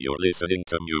You're listening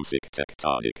to Music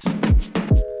Tectonics.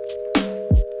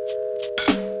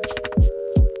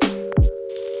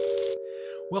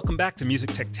 Welcome back to Music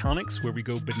Tectonics, where we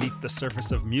go beneath the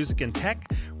surface of music and tech,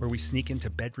 where we sneak into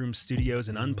bedroom studios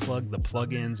and unplug the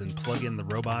plugins and plug in the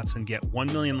robots and get 1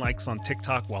 million likes on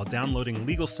TikTok while downloading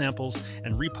legal samples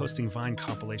and reposting Vine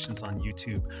compilations on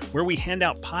YouTube, where we hand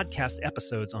out podcast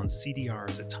episodes on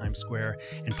CDRs at Times Square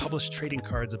and publish trading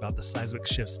cards about the seismic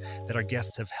shifts that our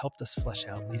guests have helped us flesh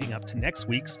out leading up to next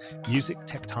week's Music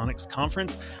Tectonics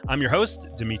Conference. I'm your host,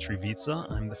 Dimitri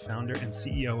Vitsa. I'm the founder and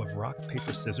CEO of Rock,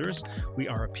 Paper, Scissors. We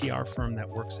are a PR firm that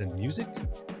works in music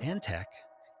and tech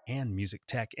and music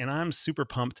tech. And I'm super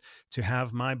pumped to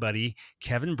have my buddy,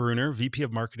 Kevin Bruner, VP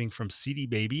of Marketing from CD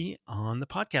Baby, on the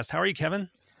podcast. How are you, Kevin?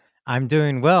 I'm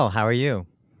doing well. How are you?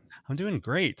 I'm doing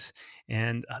great.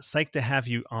 And psyched to have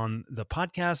you on the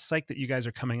podcast. Psyched that you guys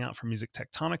are coming out for Music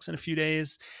Tectonics in a few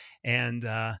days. And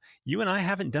you and I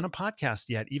haven't done a podcast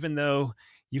yet, even though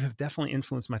you have definitely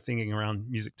influenced my thinking around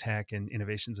music tech and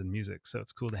innovations in music. So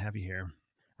it's cool to have you here.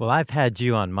 Well, I've had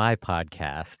you on my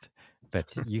podcast,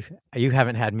 but you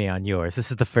haven't had me on yours.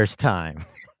 This is the first time.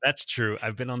 That's true.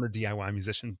 I've been on the DIY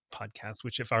Musician podcast,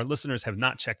 which if our listeners have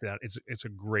not checked it out, it's a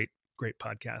great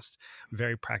podcast.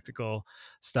 Very practical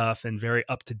stuff and very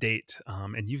up to date.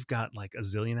 And you've got like a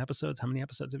zillion episodes. How many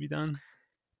episodes have you done?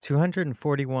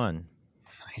 241.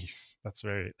 Nice. That's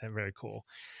very, very cool.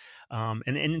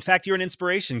 And in fact, you're an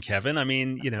inspiration, Kevin. I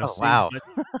mean, Wow.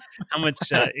 how much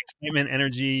excitement,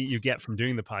 energy you get from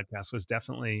doing the podcast was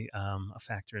definitely a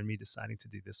factor in me deciding to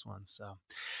do this one.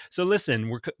 So listen,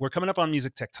 we're coming up on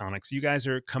Music Tectonics. You guys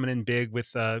are coming in big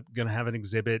with going to have an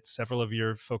exhibit. Several of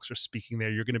your folks are speaking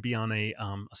there. You're going to be on a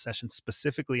session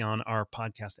specifically on our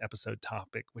podcast episode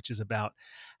topic, which is about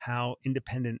how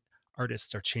independent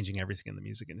artists are changing everything in the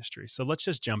music industry. So let's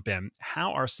just jump in.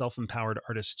 How are self-empowered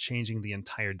artists changing the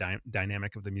entire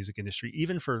dynamic of the music industry,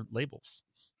 even for labels?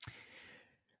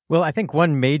 Well, I think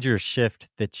one major shift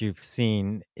that you've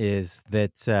seen is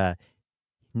that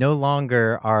no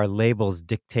longer are labels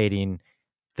dictating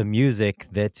the music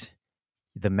that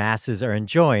the masses are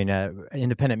enjoying.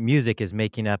 Independent music is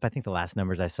making up, I think the last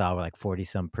numbers I saw were like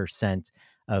 40-some%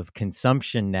 of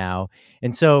consumption now.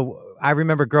 And so I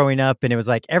remember growing up and it was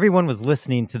like everyone was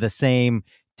listening to the same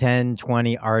 10,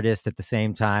 20 artists at the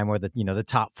same time, or the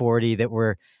top 40 that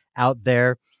were out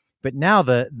there. But now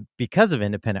because of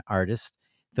independent artists,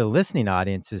 the listening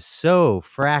audience is so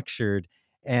fractured.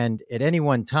 And at any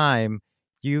one time,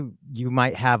 you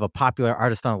might have a popular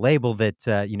artist on a label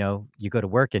that, you go to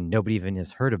work and nobody even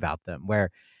has heard about them, where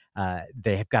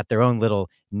they have got their own little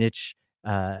niche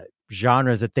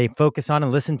genres that they focus on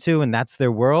and listen to, and that's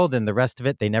their world, and the rest of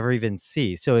it they never even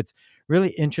see. So it's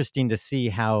really interesting to see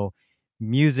how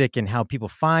music and how people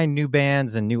find new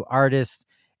bands and new artists,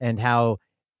 and how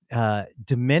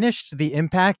diminished the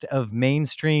impact of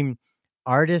mainstream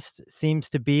artists seems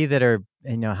to be, that are,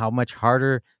 how much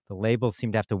harder the labels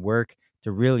seem to have to work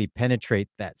to really penetrate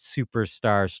that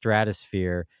superstar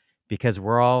stratosphere, because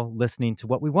we're all listening to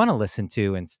what we want to listen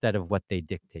to instead of what they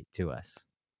dictate to us.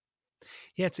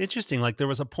 Yeah, it's interesting. Like there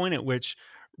was a point at which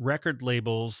record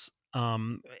labels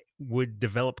would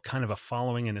develop kind of a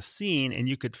following and a scene, and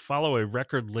you could follow a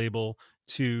record label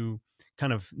to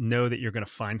kind of know that you're going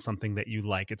to find something that you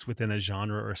like. It's within a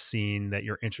genre or a scene that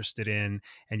you're interested in,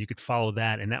 and you could follow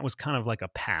that. And that was kind of like a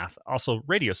path. Also,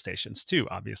 radio stations too,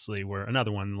 obviously, were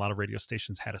another one. A lot of radio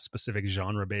stations had a specific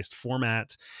genre-based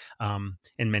format, and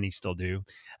many still do.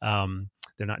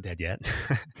 They're not dead yet.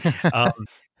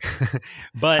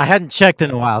 But I hadn't checked in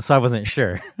a while, so I wasn't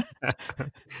sure.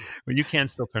 But you can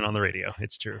still turn on the radio.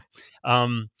 It's true.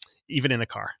 Even in a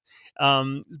car.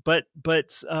 But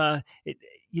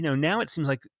now it seems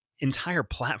like entire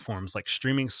platforms like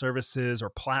streaming services or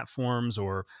platforms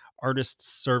or artist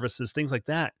services, things like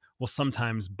that, will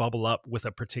sometimes bubble up with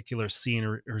a particular scene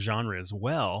or genre as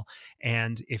well.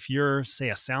 And if you're, say,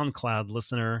 a SoundCloud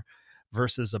listener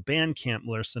versus a Bandcamp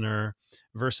listener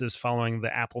versus following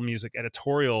the Apple Music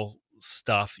editorial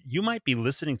stuff, you might be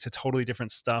listening to totally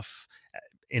different stuff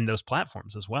in those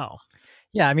platforms as well.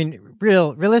 Yeah, I mean,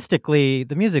 realistically,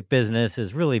 the music business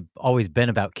has really always been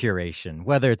about curation,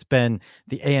 whether it's been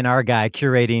the A&R guy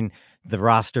curating the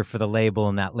roster for the label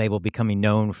and that label becoming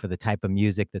known for the type of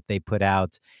music that they put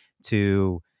out,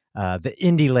 to the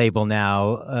indie label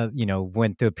now,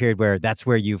 went through a period where that's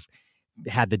where you've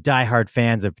had the diehard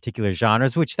fans of particular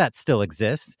genres, which that still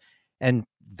exists. And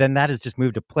then that has just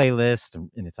moved to playlist and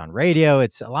it's on radio.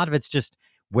 A lot of it's just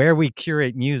where we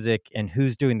curate music and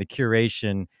who's doing the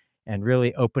curation, and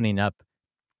really opening up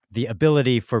the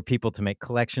ability for people to make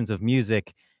collections of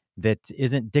music that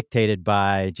isn't dictated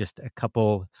by just a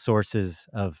couple sources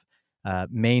of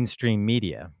mainstream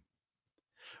media.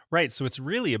 Right. So it's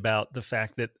really about the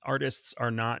fact that artists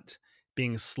are not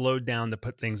being slowed down to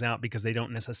put things out because they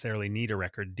don't necessarily need a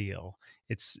record deal.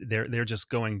 It's they're just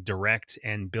going direct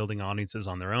and building audiences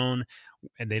on their own,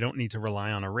 and they don't need to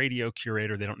rely on a radio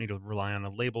curator. They don't need to rely on a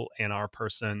label and our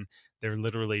person. They're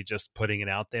literally just putting it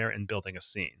out there and building a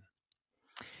scene.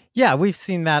 Yeah, we've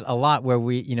seen that a lot where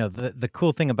the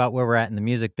cool thing about where we're at in the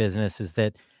music business is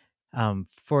that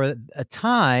for a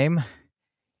time,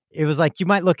 it was like you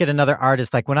might look at another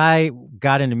artist. Like when I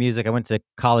got into music, I went to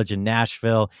college in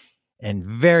Nashville, and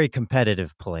very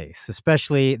competitive place.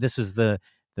 Especially this was the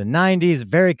 90s,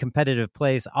 very competitive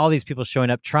place. All these people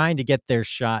showing up trying to get their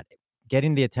shot,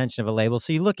 getting the attention of a label.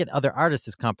 So you look at other artists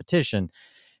as competition.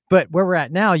 But where we're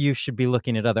at now, you should be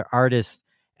looking at other artists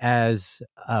as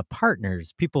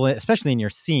partners. People, especially in your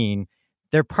scene,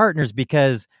 they're partners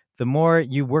because the more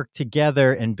you work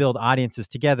together and build audiences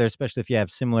together, especially if you have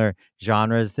similar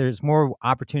genres, there's more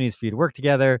opportunities for you to work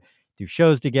together, do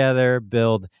shows together,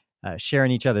 build,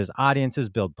 sharing each other's audiences,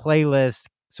 build playlists,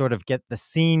 sort of get the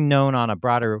scene known on a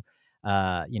broader,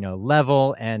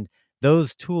 level. And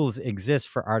those tools exist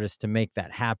for artists to make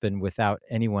that happen without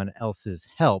anyone else's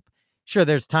help. Sure,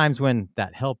 there's times when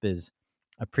that help is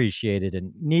appreciated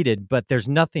and needed, but there's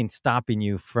nothing stopping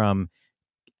you from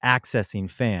accessing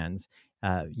fans.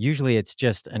 Usually it's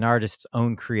just an artist's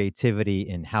own creativity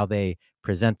in how they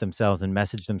present themselves and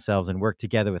message themselves and work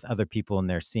together with other people in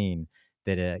their scene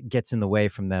that gets in the way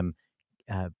from them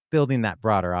building that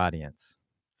broader audience.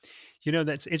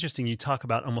 That's interesting. You talk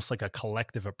about almost like a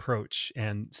collective approach,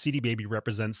 and CD Baby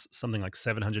represents something like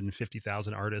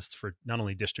 750,000 artists for not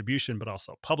only distribution, but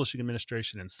also publishing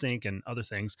administration and sync and other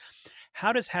things.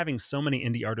 How does having so many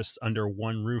indie artists under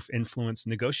one roof influence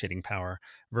negotiating power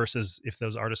versus if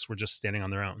those artists were just standing on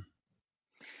their own?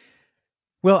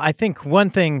 Well, I think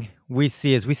one thing we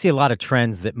see a lot of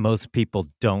trends that most people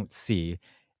don't see.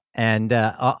 And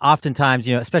oftentimes,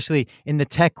 especially in the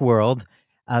tech world,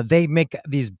 they make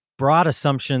these broad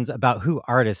assumptions about who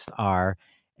artists are.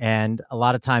 And a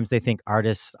lot of times they think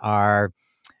artists are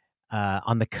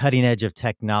on the cutting edge of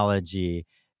technology.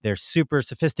 They're super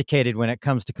sophisticated when it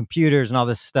comes to computers and all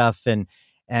this stuff. And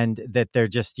that they're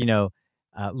just,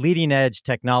 leading edge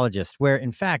technologists, where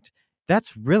in fact,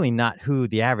 that's really not who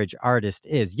the average artist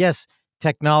is. Yes,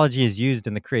 technology is used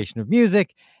in the creation of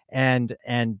music, and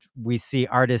we see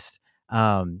artists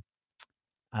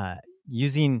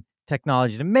using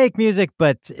technology to make music,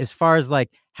 but as far as like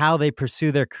how they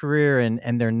pursue their career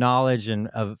and their knowledge and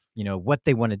of what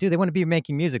they want to do, they want to be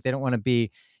making music. They don't want to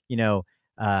be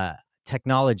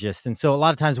technologists. And so a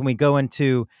lot of times when we go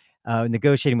into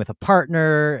negotiating with a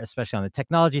partner, especially on the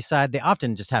technology side, they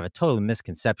often just have a total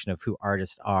misconception of who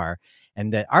artists are,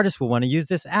 and that artists will want to use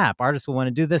this app, artists will want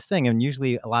to do this thing. And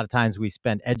usually a lot of times we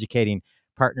spend educating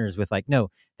partners with like, no,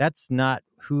 that's not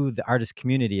who the artist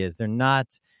community is. They're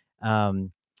not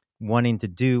wanting to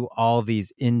do all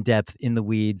these in-depth, in the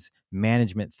weeds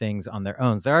management things on their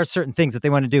own. There are certain things that they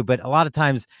want to do, but a lot of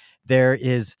times there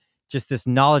is just this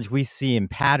knowledge we see in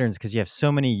patterns because you have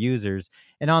so many users.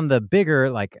 And on the bigger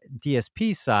like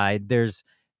DSP side, there's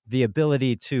the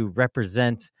ability to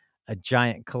represent a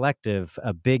giant collective,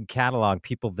 a big catalog,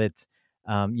 people that,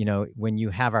 when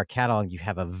you have our catalog, you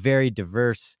have a very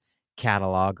diverse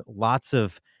catalog, lots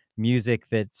of music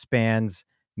that spans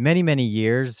many, many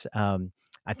years.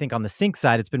 I think on the sync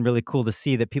side, it's been really cool to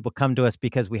see that people come to us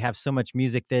because we have so much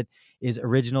music that is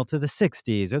original to the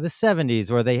 60s or the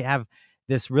 70s, or they have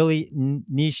this really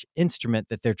niche instrument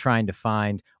that they're trying to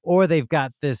find, or they've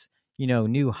got this,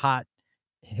 new hot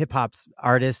hip hop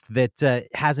artist that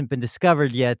hasn't been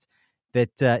discovered yet that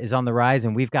is on the rise.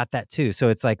 And we've got that too. So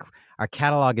it's like our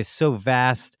catalog is so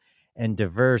vast and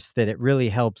diverse that it really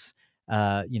helps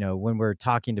when we're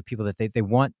talking to people that they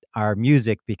want our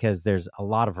music because there's a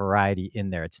lot of variety in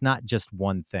there. It's not just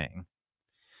one thing.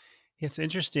 It's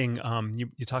interesting.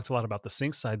 You talked a lot about the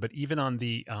sync side, but even on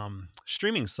the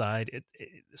streaming side,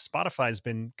 Spotify's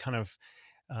been kind of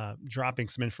dropping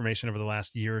some information over the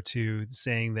last year or two,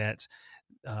 saying that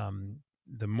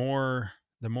the more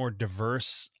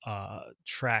diverse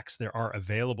tracks there are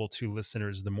available to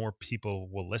listeners, the more people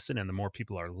will listen, and the more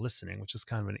people are listening, which is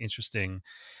kind of an interesting,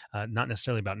 not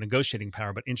necessarily about negotiating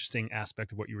power, but interesting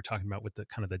aspect of what you were talking about with the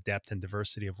kind of the depth and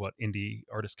diversity of what indie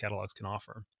artist catalogs can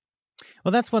offer.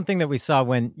 Well, that's one thing that we saw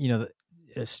when,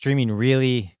 streaming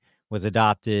really was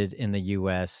adopted in the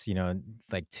US,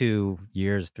 like 2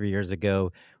 years, 3 years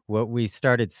ago. What we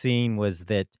started seeing was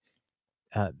that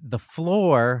the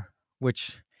floor,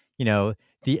 which,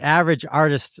 the average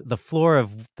artist, the floor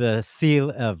of the seal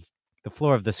of the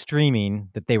floor of the streaming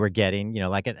that they were getting,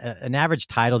 like an average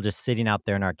title just sitting out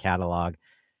there in our catalog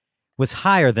was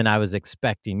higher than I was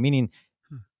expecting, meaning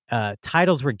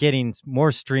titles were getting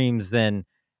more streams than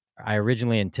I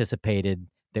originally anticipated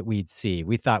that we'd see.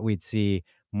 We thought we'd see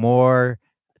more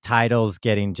titles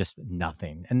getting just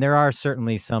nothing. And there are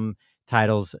certainly some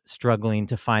titles struggling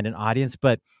to find an audience,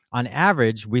 but on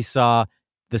average, we saw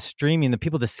the streaming, the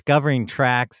people discovering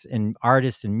tracks and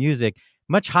artists and music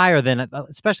much higher than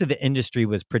especially the industry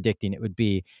was predicting it would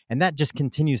be. And that just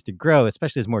continues to grow,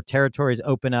 especially as more territories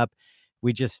open up.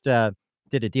 We just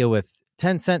did a deal with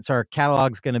Tencent. So our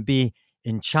catalog's going to be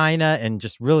in China, and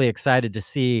just really excited to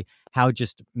see how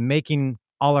just making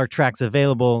all our tracks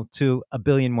available to a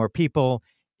billion more people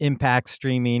impacts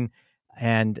streaming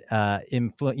and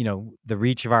the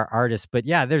reach of our artists. But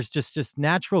yeah, there's just this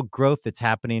natural growth that's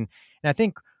happening. And I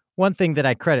think one thing that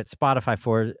I credit Spotify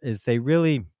for is they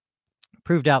really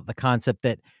proved out the concept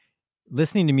that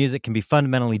listening to music can be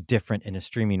fundamentally different in a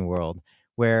streaming world,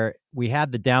 where we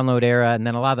had the download era, and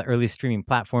then a lot of the early streaming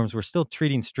platforms were still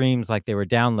treating streams like they were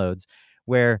downloads,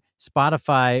 where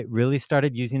Spotify really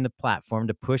started using the platform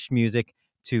to push music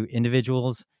to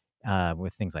individuals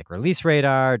with things like Release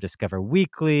Radar, Discover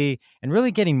Weekly, and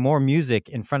really getting more music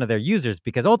in front of their users,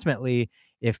 because ultimately,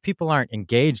 if people aren't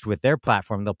engaged with their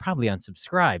platform, they'll probably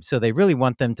unsubscribe. So they really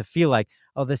want them to feel like,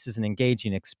 oh, this is an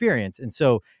engaging experience. And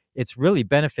so it's really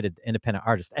benefited independent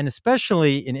artists, and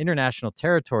especially in international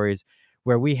territories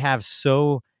where we have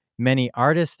so many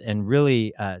artists and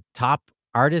really top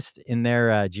artists in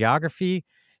their geography,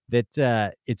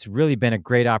 that it's really been a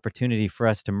great opportunity for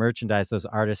us to merchandise those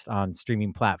artists on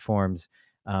streaming platforms,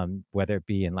 whether it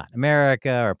be in Latin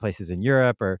America or places in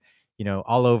Europe or,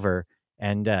 all over.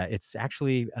 And it's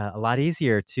actually a lot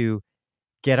easier to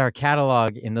get our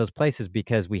catalog in those places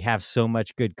because we have so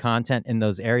much good content in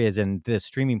those areas, and the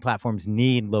streaming platforms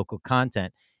need local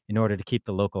content in order to keep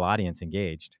the local audience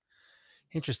engaged.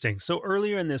 Interesting. So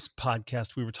earlier in this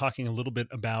podcast, we were talking a little bit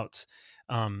about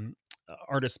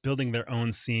artists building their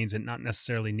own scenes and not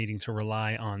necessarily needing to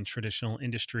rely on traditional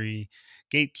industry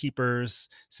gatekeepers.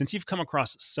 Since you've come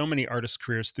across so many artist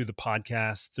careers through the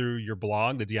podcast, through your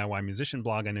blog, the DIY Musician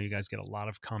blog, I know you guys get a lot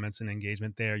of comments and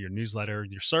engagement there, your newsletter,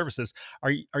 your services.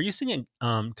 Are you seeing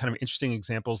kind of interesting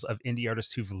examples of indie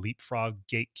artists who've leapfrogged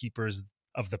gatekeepers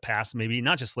of the past, maybe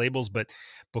not just labels, but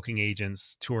booking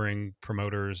agents, touring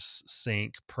promoters,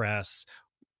 sync, press?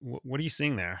 What are you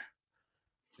seeing there?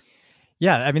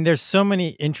 Yeah, I mean, there's so many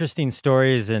interesting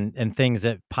stories and things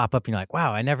that pop up. You're like,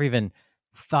 wow, I never even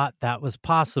thought that was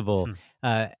possible.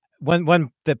 One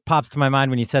that pops to my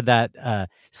mind when you said that,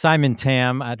 Simon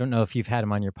Tam, I don't know if you've had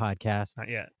him on your podcast. Not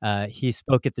yet. He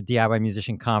spoke at the DIY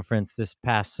Musician Conference this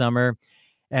past summer,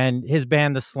 and his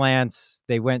band, The Slants,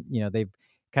 they went, they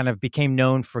kind of became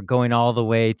known for going all the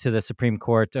way to the Supreme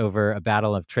Court over a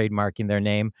battle of trademarking their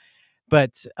name.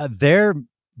 But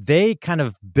they kind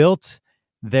of built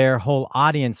their whole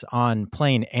audience on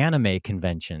playing anime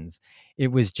conventions.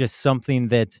 It was just something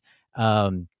that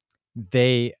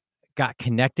they got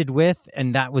connected with,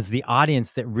 and that was the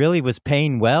audience that really was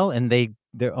paying well, and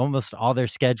they're almost all their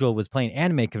schedule was playing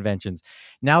anime conventions.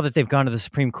 Now that they've gone to the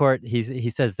Supreme Court, he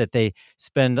says that they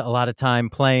spend a lot of time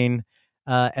playing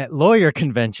at lawyer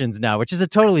conventions now, which is a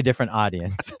totally different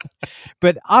audience.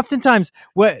 But oftentimes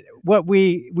what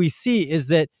we see is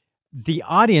that the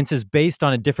audience is based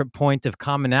on a different point of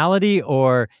commonality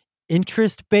or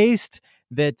interest based,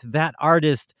 that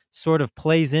artist sort of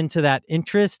plays into that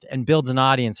interest and builds an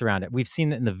audience around it. We've seen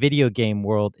that in the video game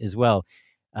world as well.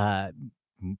 A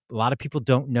lot of people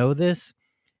don't know this,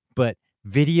 but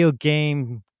video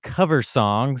game cover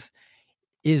songs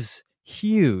is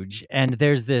huge, and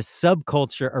there's this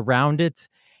subculture around it.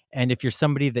 And if you're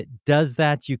somebody that does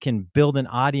that, you can build an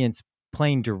audience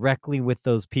playing directly with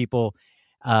those people.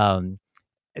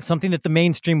 It's something that the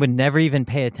mainstream would never even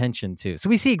pay attention to. So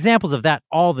we see examples of that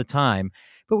all the time,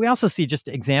 but we also see just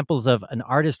examples of an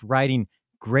artist writing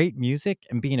great music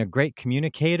and being a great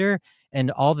communicator,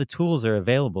 and all the tools are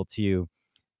available to you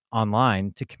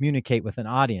online to communicate with an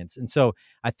audience. And so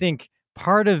I think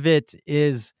part of it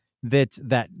is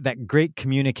that great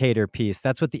communicator piece.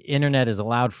 That's what the internet has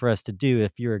allowed for us to do.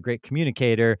 If you're a great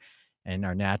communicator and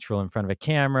are natural in front of a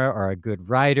camera or a good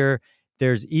writer,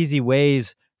 there's easy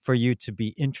ways for you to be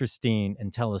interesting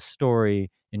and tell a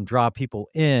story and draw people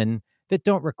in that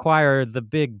don't require the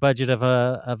big budget of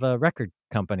a record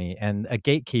company and a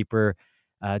gatekeeper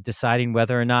deciding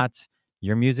whether or not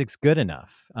your music's good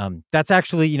enough. That's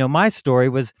actually, my story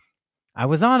was I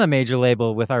was on a major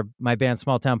label with my band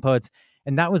Small Town Poets,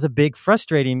 and that was a big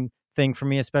frustrating thing for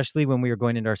me, especially when we were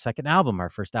going into our second album. Our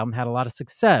first album had a lot of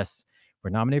success. were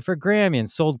nominated for a Grammy and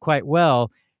sold quite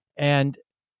well. And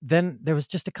then there was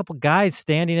just a couple guys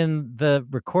standing in the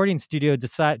recording studio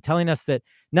telling us that,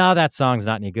 no, that song's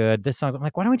not any good. This song's, I'm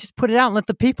like, why don't we just put it out and let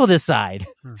the people decide?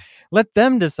 Let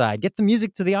them decide, get the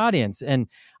music to the audience. And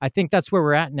I think that's where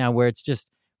we're at now, where it's just,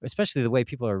 especially the way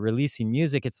people are releasing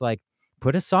music, it's like,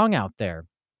 put a song out there.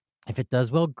 If it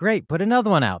does well, great. Put another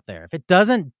one out there. If it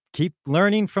doesn't, keep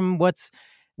learning from what's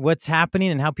happening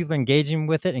and how people are engaging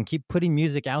with it, and keep putting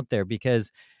music out there,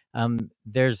 because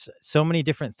there's so many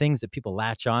different things that people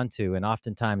latch onto, and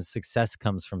oftentimes success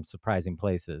comes from surprising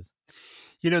places.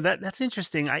 That's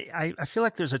interesting. I feel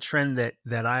like there's a trend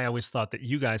that I always thought that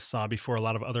you guys saw before a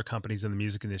lot of other companies in the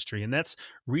music industry, and that's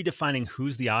redefining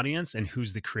who's the audience and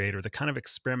who's the creator. The kind of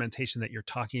experimentation that you're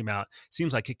talking about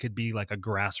seems like it could be like a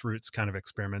grassroots kind of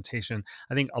experimentation.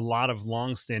 I think a lot of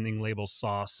longstanding labels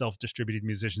saw self-distributed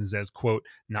musicians as, quote,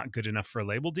 not good enough for a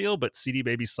label deal, but CD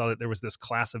Baby saw that there was this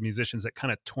class of musicians that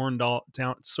kind of torn down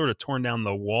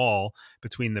the wall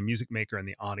between the music maker and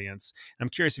the audience. And I'm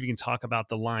curious if you can talk about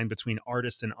the line between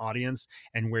artist and audience,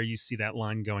 and where you see that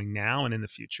line going now and in the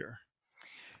future.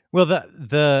 Well,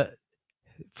 the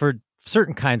for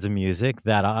certain kinds of music,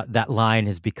 that line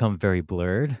has become very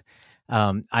blurred.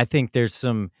 I think there's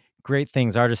some great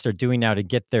things artists are doing now to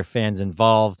get their fans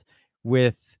involved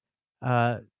with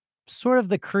sort of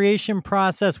the creation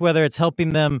process, whether it's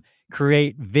helping them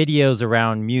create videos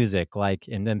around music, like,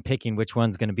 and then picking which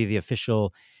one's going to be the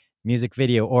official music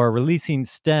video, or releasing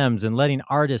stems and letting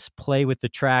artists play with the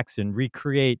tracks and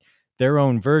recreate their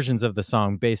own versions of the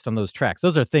song based on those tracks.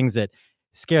 Those are things that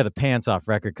scare the pants off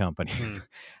record companies.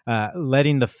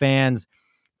 Letting the fans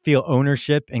feel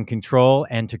ownership and control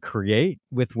and to create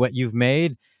with what you've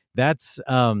made. That's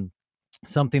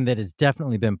something that has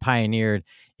definitely been pioneered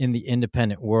in the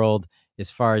independent world, as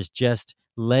far as just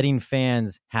letting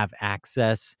fans have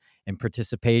access and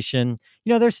participation.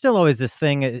 There's still always this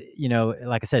thing,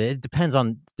 like I said, it depends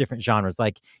on different genres.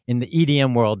 Like in the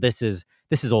EDM world, this is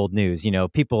old news.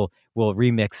 People will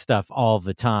remix stuff all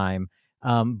the time.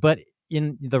 But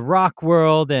in the rock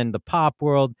world and the pop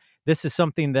world, this is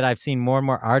something that I've seen more and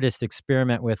more artists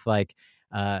experiment with, like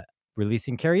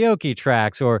releasing karaoke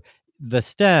tracks, or the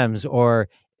stems, or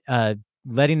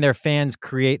letting their fans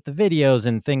create the videos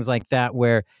and things like that,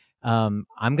 where I'm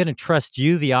going to trust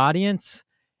you, the audience,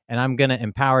 and I'm going to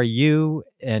empower you,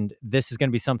 and this is going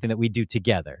to be something that we do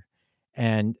together.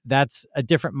 And that's a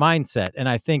different mindset. And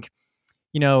I think,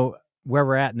 where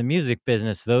we're at in the music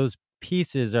business, those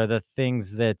pieces are the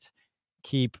things that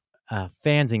keep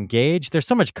fans engaged. There's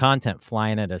so much content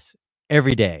flying at us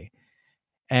every day.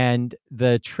 And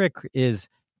the trick is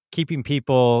keeping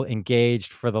people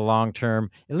engaged for the long term,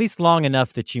 at least long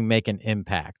enough that you make an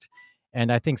impact.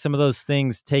 And I think some of those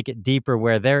things take it deeper,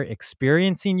 where they're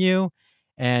experiencing you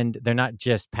and they're not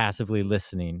just passively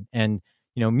listening. And,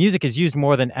 music is used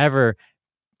more than ever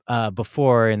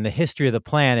before in the history of the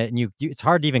planet. And it's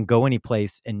hard to even go any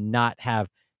place and not have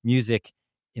music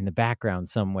in the background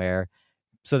somewhere.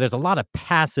 So there's a lot of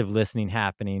passive listening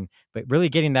happening, but really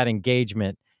getting that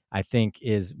engagement, I think,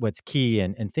 is what's key.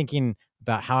 And thinking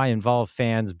about how I involve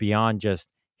fans beyond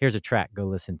just, here's a track, go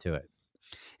listen to it.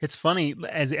 It's funny,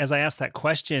 as I asked that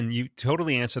question, you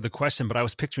totally answered the question, but I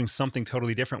was picturing something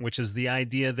totally different, which is the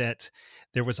idea that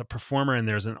there was a performer and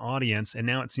there's an audience, and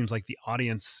now it seems like the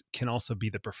audience can also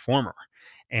be the performer.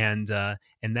 And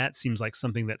that seems like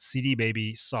something that CD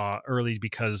Baby saw early,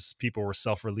 because people were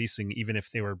self-releasing, even if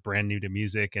they were brand new to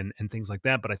music and things like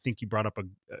that. But I think you brought up a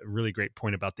really great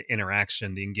point about the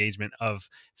interaction, the engagement of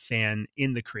fan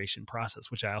in the creation process,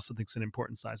 which I also think is an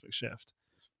important seismic shift.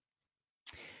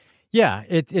 Yeah,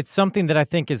 it's something that I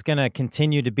think is going to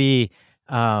continue to be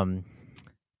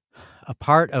a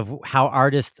part of how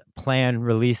artists plan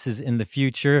releases in the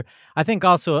future. I think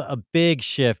also a big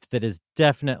shift that is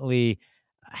definitely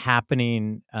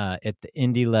happening at the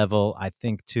indie level, I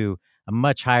think, to a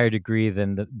much higher degree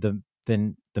than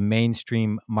the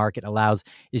mainstream market allows,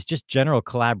 is just general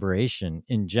collaboration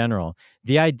in general.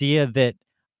 The idea that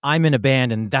I'm in a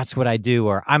band and that's what I do,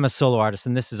 or I'm a solo artist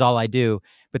and this is all I do,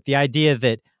 but the idea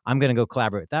that I'm going to go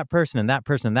collaborate with that person and that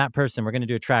person and that person, we're going to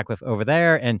do a track with over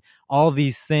there, and all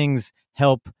these things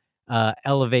help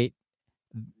elevate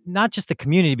not just the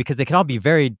community, because they can all be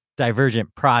very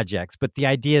divergent projects, but the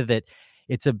idea that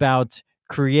it's about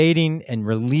creating and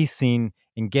releasing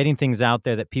and getting things out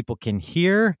there that people can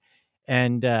hear,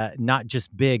 and not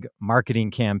just big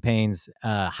marketing campaigns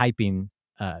hyping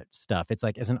stuff. It's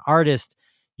like, as an artist,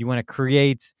 you want to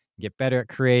create, get better at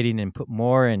creating, and put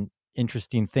more and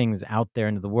interesting things out there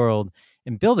into the world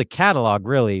and build a catalog.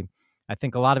 Really, I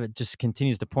think a lot of it just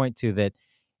continues to point to that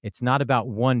it's not about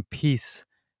one piece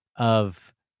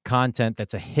of content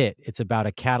that's a hit. It's about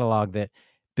a catalog that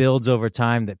builds over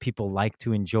time, that people like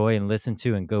to enjoy and listen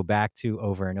to and go back to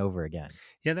over and over again.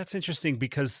 Yeah, that's interesting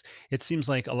because it seems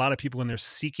like a lot of people, when they're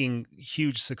seeking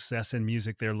huge success in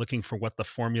music, they're looking for what the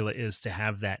formula is to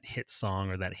have that hit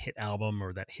song or that hit album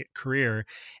or that hit career.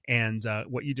 And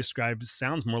what you described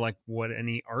sounds more like what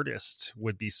any artist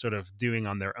would be sort of doing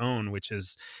on their own, which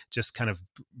is just kind of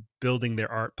building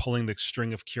their art, pulling the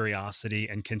string of curiosity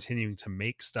and continuing to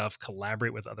make stuff,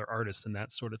 collaborate with other artists and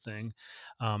that sort of thing,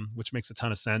 which makes a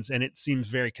ton of sense. And it seems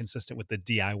very consistent with the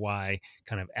DIY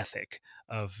kind of ethic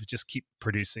of just keep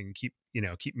producing, keep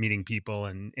meeting people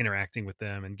and interacting with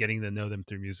them and getting to know them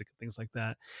through music and things like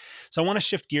that. So I want to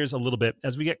shift gears a little bit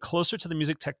as we get closer to the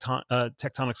Music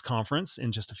Tectonics conference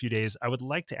in just a few days. I would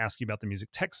like to ask you about the music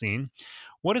tech scene.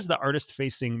 What does the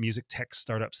artist-facing music tech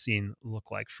startup scene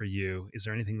look like for you? Is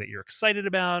there anything that you're excited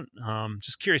about?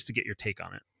 Just curious to get your take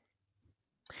on it.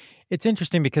 It's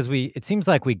interesting because it seems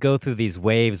like we go through these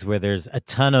waves where there's a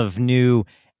ton of new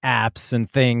apps and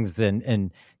things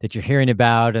and that you're hearing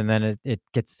about, and then it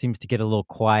seems to get a little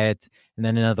quiet, and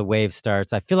then another wave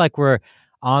starts. I feel like we're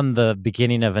on the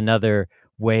beginning of another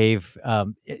wave.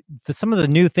 Some of the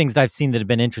new things that I've seen that have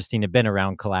been interesting have been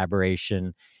around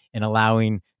collaboration and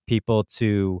allowing people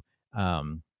to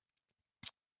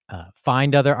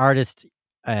find other artists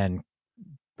and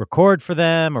record for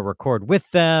them or record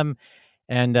with them.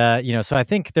 And, so I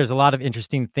think there's a lot of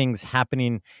interesting things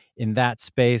happening in that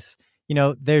space.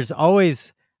 There's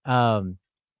always, I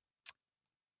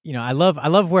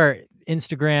love where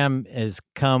Instagram has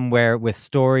come, where with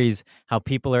stories, how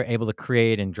people are able to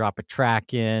create and drop a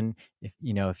track in.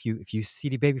 If you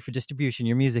CD Baby for distribution,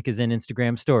 your music is in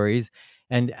Instagram stories.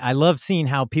 And I love seeing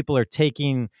how people are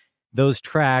taking those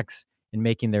tracks and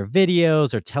making their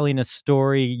videos or telling a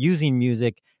story using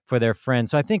music for their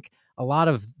friends. So I think a lot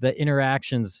of the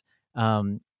interactions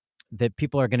that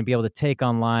people are going to be able to take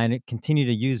online, continue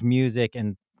to use music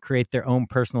and create their own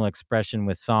personal expression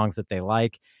with songs that they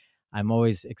like. I'm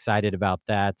always excited about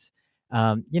that.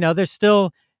 There's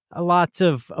still a lot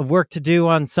of work to do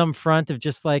on some front of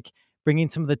just like bringing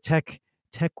some of the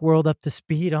tech world up to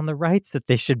speed on the rights that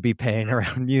they should be paying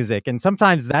around music. And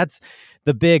sometimes that's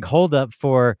the big holdup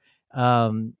for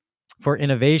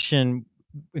innovation,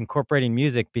 incorporating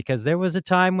music, because there was a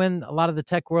time when a lot of the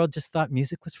tech world just thought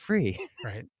music was free.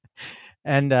 Right.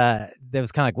 And it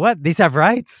was kind of like, what? These have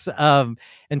rights. And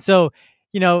so,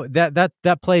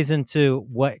 that plays into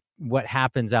what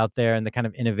happens out there and the kind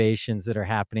of innovations that are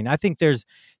happening. I think there's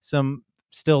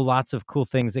still lots of cool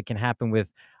things that can happen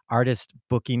with artists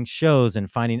booking shows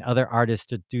and finding other artists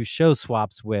to do show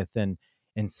swaps with, and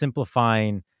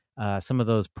simplifying some of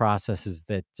those processes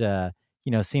that,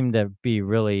 seem to be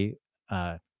really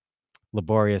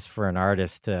laborious for an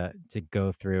artist to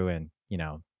go through and,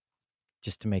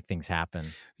 just to make things happen.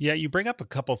 Yeah, you bring up a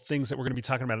couple things that we're going to be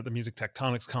talking about at the Music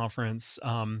Tectonics conference.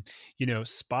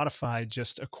 Spotify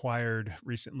just acquired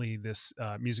recently this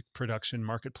music production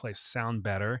marketplace,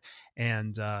 SoundBetter,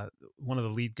 and one of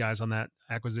the lead guys on that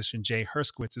acquisition, Jay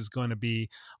Herskowitz, is going to be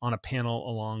on a panel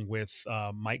along with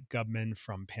Mike Gubman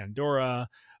from Pandora,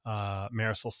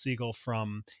 Marisol Siegel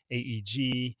from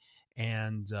AEG,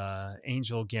 and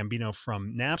Angel Gambino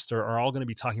from Napster are all going to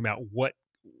be talking about what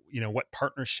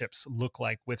partnerships look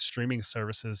like with streaming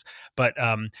services. But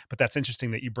that's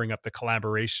interesting that you bring up the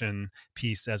collaboration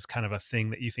piece as kind of a thing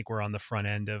that you think we're on the front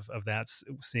end of that,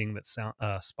 seeing that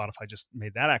Spotify just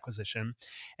made that acquisition.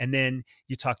 And then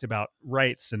you talked about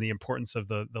rights and the importance of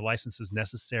the licenses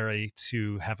necessary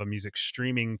to have a music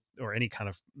streaming or any kind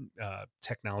of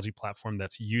technology platform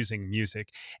that's using music.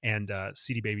 And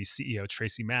CD Baby CEO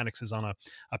Tracy Maddox is on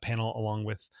a panel along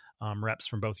with reps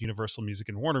from both Universal Music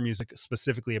and Warner Music,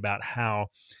 specifically about how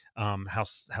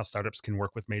startups can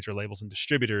work with major labels and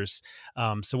distributors.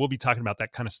 So we'll be talking about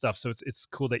that kind of stuff. So it's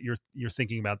cool that you're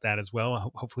thinking about that as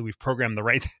well. Hopefully we've programmed the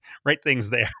right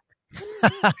things there.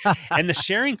 And the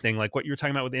sharing thing, like what you were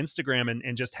talking about with Instagram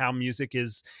and just how music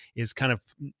is kind of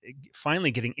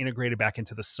finally getting integrated back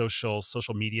into the social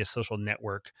media, social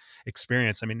network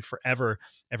experience. I mean, forever,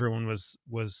 everyone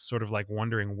was sort of like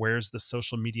wondering, where's the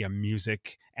social media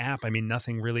music app? I mean,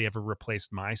 nothing really ever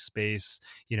replaced MySpace.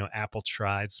 Apple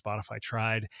tried, Spotify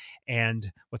tried. And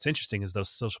what's interesting is those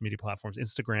social media platforms,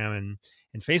 Instagram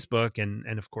and Facebook,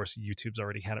 and of course, YouTube's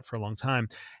already had it for a long time,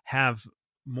 have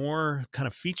more kind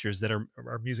of features that are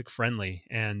music friendly.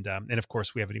 And of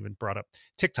course, we haven't even brought up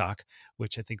TikTok,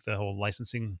 which I think the whole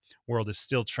licensing world is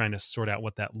still trying to sort out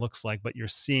what that looks like. But you're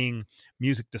seeing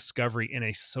music discovery in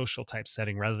a social type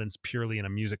setting rather than purely in a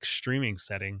music streaming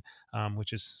setting,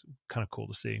 which is kind of cool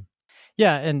to see.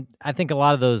 Yeah. And I think a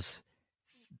lot of those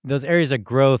those areas of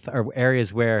growth are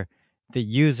areas where the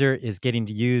user is getting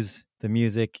to use the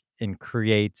music and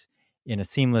create in a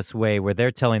seamless way where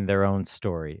they're telling their own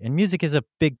story. And music is a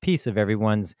big piece of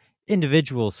everyone's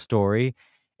individual story.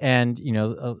 And,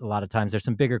 a lot of times there's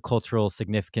some bigger cultural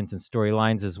significance and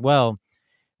storylines as well.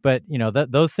 But,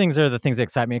 those things are the things that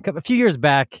excite me. A few years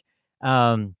back, we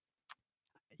kind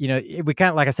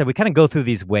of, like I said, we kind of go through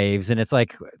these waves, and it's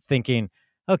like thinking,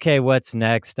 okay, what's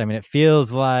next? I mean, it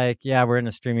feels like, yeah, we're in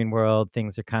a streaming world.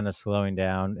 Things are kind of slowing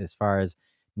down as far as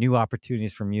new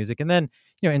opportunities for music. And then,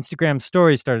 Instagram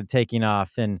stories started taking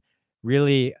off, and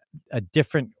really a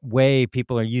different way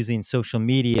people are using social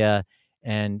media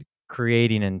and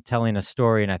creating and telling a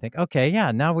story. And I think, okay,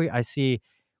 yeah, now I see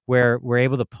where we're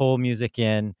able to pull music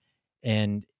in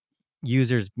and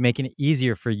users, making it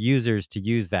easier for users to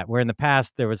use that. Where in the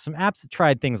past there was some apps that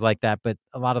tried things like that, but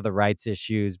a lot of the rights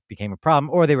issues became a problem,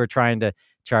 or they were trying to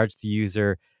charge the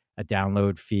user a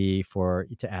download fee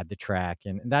to add the track,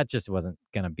 and that just wasn't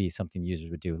going to be something users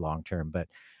would do long term. But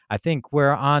I think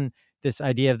we're on this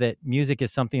idea that music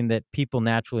is something that people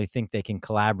naturally think they can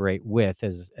collaborate with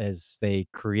as they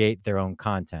create their own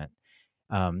content.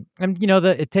 And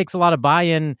it takes a lot of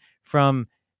buy-in from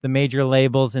the major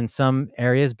labels in some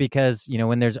areas, because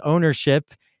when there's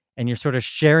ownership and you're sort of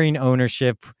sharing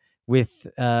ownership with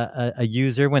a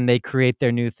user when they create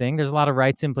their new thing, there's a lot of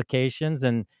rights implications,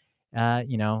 and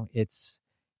it's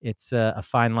a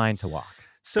fine line to walk.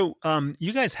 So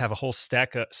you guys have a whole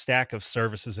stack of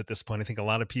services at this point. I think a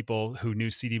lot of people who knew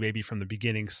CD Baby from the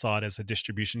beginning saw it as a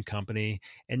distribution company,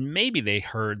 and maybe they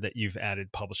heard that you've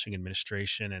added publishing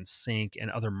administration and sync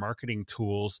and other marketing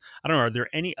tools. I don't know, are there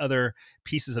any other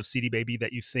pieces of CD Baby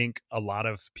that you think a lot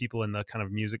of people in the kind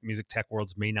of music tech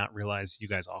worlds may not realize you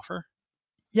guys offer?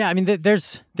 Yeah, I mean,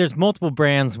 there's multiple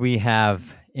brands we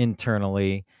have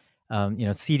internally.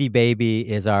 CD Baby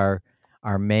is our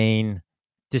main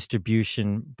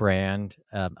distribution brand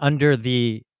under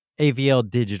the AVL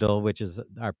Digital, which is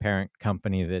our parent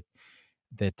company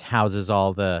that houses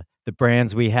all the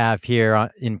brands we have here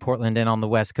in Portland and on the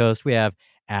West Coast. We have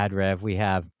AdRev, we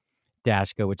have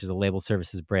Dashco, which is a label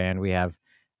services brand. We have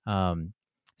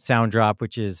Sounddrop,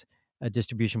 which is a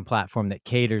distribution platform that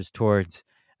caters towards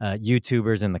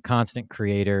YouTubers and the content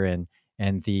creator and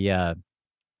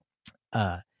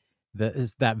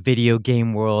that video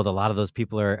game world. A lot of those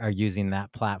people are using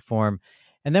that platform.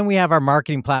 And then we have our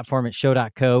marketing platform at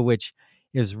show.co, which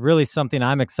is really something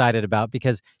I'm excited about,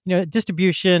 because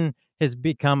distribution has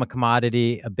become a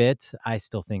commodity a bit. I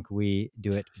still think we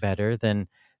do it better than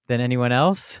anyone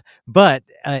else, but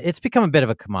it's become a bit of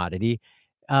a commodity.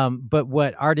 But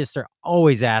what artists are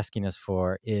always asking us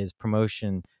for is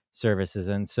promotion services.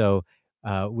 And so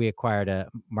we acquired a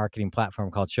marketing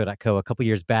platform called show.co a couple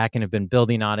years back and have been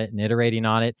building on it and iterating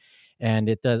on it. And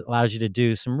it allows you to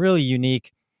do some really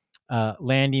unique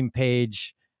landing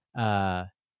page,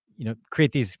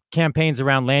 create these campaigns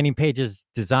around landing pages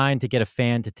designed to get a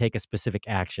fan to take a specific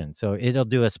action. So it'll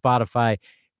do a Spotify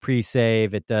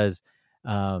pre-save. It does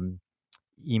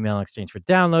email exchange for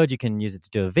download. You can use it to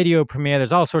do a video premiere.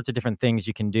 There's all sorts of different things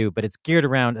you can do, but it's geared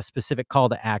around a specific call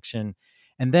to action.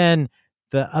 And then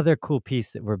the other cool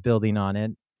piece that we're building on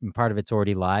it, and part of it's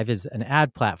already live, is an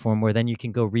ad platform where then you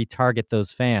can go retarget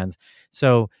those fans.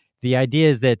 So the idea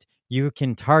is that you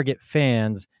can target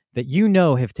fans that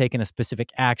have taken a specific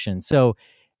action. So,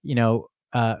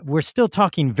 we're still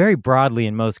talking very broadly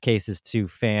in most cases to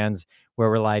fans, where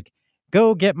we're like,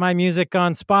 go get my music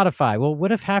on Spotify. Well,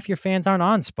 what if half your fans aren't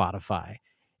on Spotify?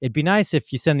 It'd be nice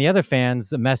if you send the other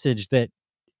fans a message that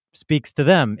speaks to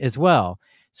them as well.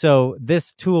 So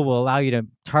this tool will allow you to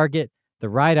target the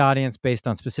right audience based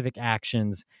on specific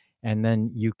actions, and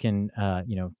then you can,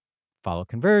 follow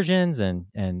conversions and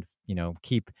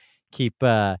keep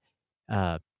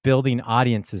building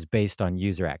audiences based on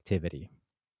user activity.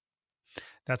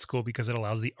 That's cool, because it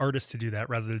allows the artist to do that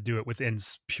rather than do it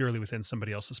purely within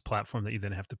somebody else's platform that you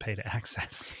then have to pay to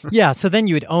access. Yeah, so then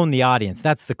you would own the audience.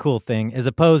 That's the cool thing, as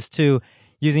opposed to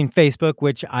using Facebook,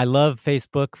 which I love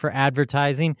Facebook for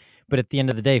advertising, but at the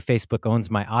end of the day, Facebook owns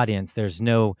my audience. There's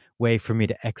no way for me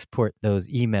to export those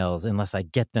emails unless I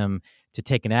get them to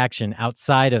take an action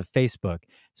outside of Facebook.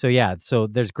 So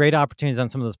there's great opportunities on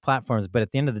some of those platforms, but at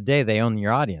the end of the day, they own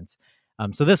your audience.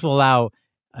 So this will allow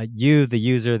you, the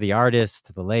user, the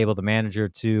artist, the label, the manager,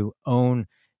 to own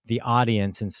the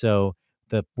audience. And so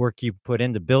the work you put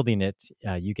into building it,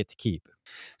 you get to keep.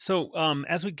 So,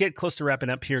 as we get close to wrapping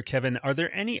up here, Kevin, are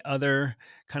there any other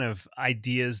kind of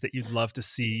ideas that you'd love to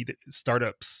see that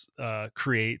startups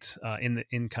create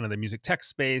in kind of the music tech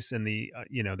space and the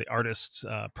the artist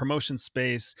promotion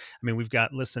space? I mean, we've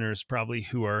got listeners probably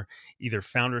who are either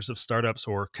founders of startups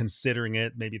or considering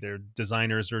it. Maybe they're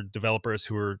designers or developers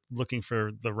who are looking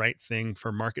for the right thing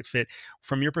for market fit.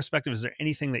 From your perspective, is there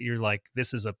anything that you're like,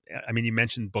 this is I mean, you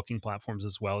mentioned booking platforms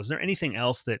as well. Is there anything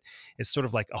else that is sort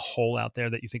of like a hole out there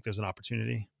that you think there's an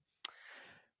opportunity?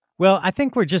 Well, I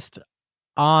think we're just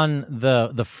on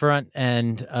the front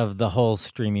end of the whole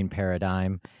streaming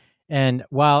paradigm. And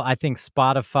while I think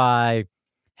Spotify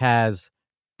has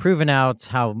proven out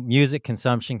how music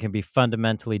consumption can be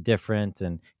fundamentally different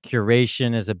and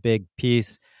curation is a big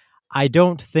piece, I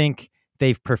don't think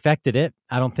they've perfected it.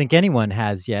 I don't think anyone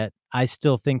has yet. I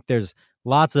still think there's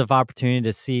lots of opportunity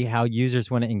to see how users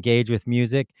want to engage with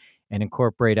music and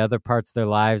incorporate other parts of their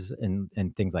lives and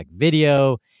things like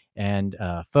video and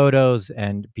photos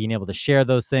and being able to share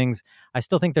those things. I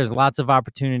still think there's lots of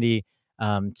opportunity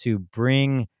to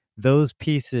bring those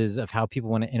pieces of how people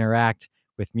want to interact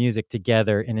with music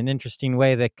together in an interesting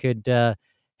way that could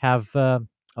have a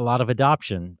lot of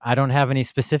adoption. I don't have any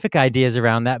specific ideas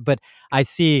around that, but I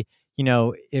see,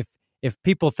 if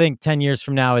people think 10 years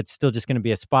from now it's still just going to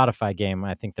be a Spotify game,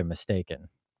 I think they're mistaken.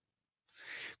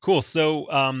 Cool. So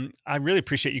I really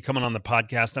appreciate you coming on the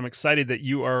podcast. I'm excited that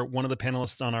you are one of the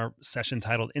panelists on our session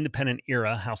titled Independent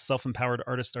Era, How Self-Empowered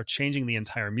Artists Are Changing the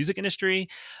Entire Music Industry.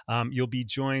 You'll be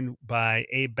joined by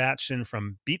Abe Batchin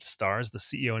from BeatStars, the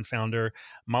CEO and founder,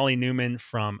 Molly Newman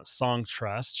from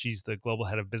Songtrust. She's the global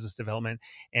head of business development,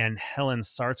 and Helen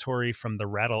Sartori from the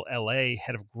Rattle LA,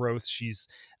 head of growth.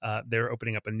 They're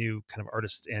opening up a new kind of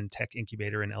artist and tech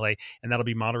incubator in LA, and that'll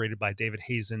be moderated by David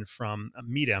Hazen from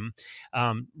Medium.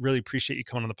 Really appreciate you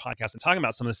coming on the podcast and talking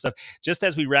about some of this stuff. Just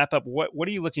as we wrap up, what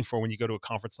are you looking for when you go to a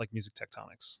conference like Music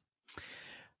Tectonics?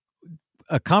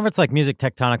 A conference like Music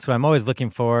Tectonics, what I'm always looking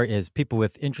for is people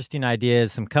with interesting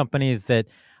ideas, some companies that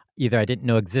either I didn't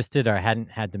know existed or I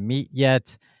hadn't had to meet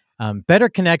yet, better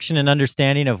connection and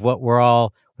understanding of what we're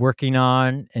all working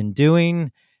on and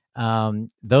doing.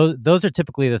 Those are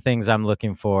typically the things I'm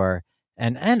looking for,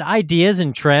 and ideas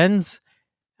and trends.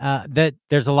 That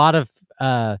there's a lot of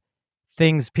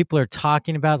things people are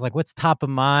talking about. It's like, what's top of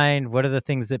mind? What are the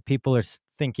things that people are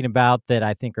thinking about that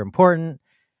I think are important?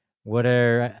 What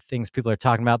are things people are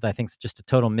talking about that I think is just a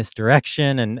total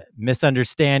misdirection and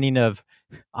misunderstanding of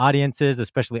audiences,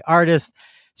 especially artists?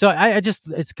 So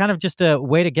it's kind of just a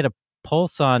way to get a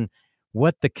pulse on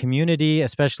what the community,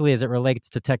 especially as it relates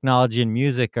to technology and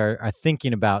music, are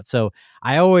thinking about. So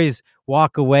I always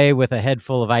walk away with a head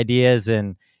full of ideas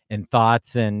and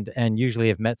thoughts, and usually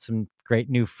have met some great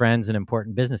new friends and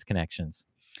important business connections.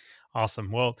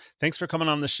 Awesome. Well, thanks for coming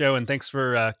on the show, and thanks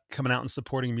for coming out and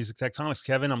supporting Music Tectonics,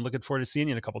 Kevin. I'm looking forward to seeing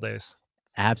you in a couple days.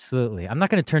 Absolutely. I'm not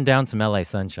going to turn down some LA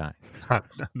sunshine.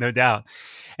 No doubt.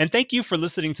 And thank you for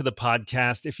listening to the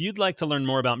podcast. If you'd like to learn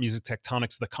more about Music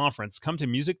Tectonics, the conference, come to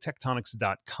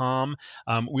musictectonics.com.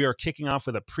 We are kicking off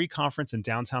with a pre-conference in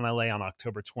downtown LA on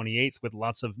October 28th with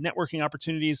lots of networking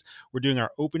opportunities. We're doing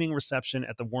our opening reception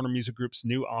at the Warner Music Group's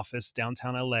new office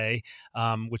downtown LA,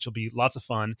 which will be lots of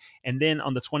fun. And then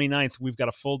on the 29th, we've got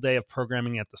a full day of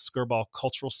programming at the Skirball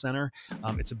Cultural Center.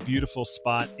 It's a beautiful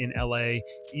spot in LA,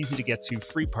 easy to get to,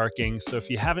 free parking. So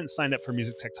if you haven't signed up for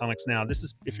Music Tectonics now,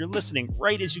 if you're listening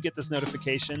right as you get this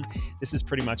notification, this is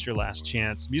pretty much your last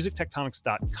chance.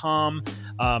 musictectonics.com.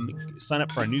 Sign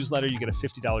up for our newsletter. You get a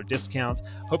 $50 discount.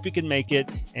 Hope you can make it,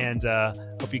 and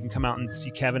hope you can come out and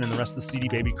see Kevin and the rest of the CD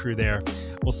Baby crew there.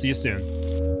 We'll see you soon.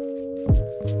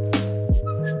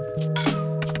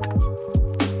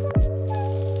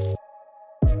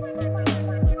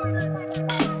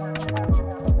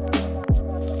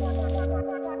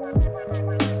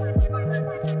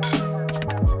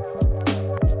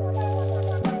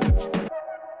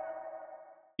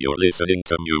 You're listening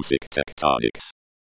to Music Tectonics.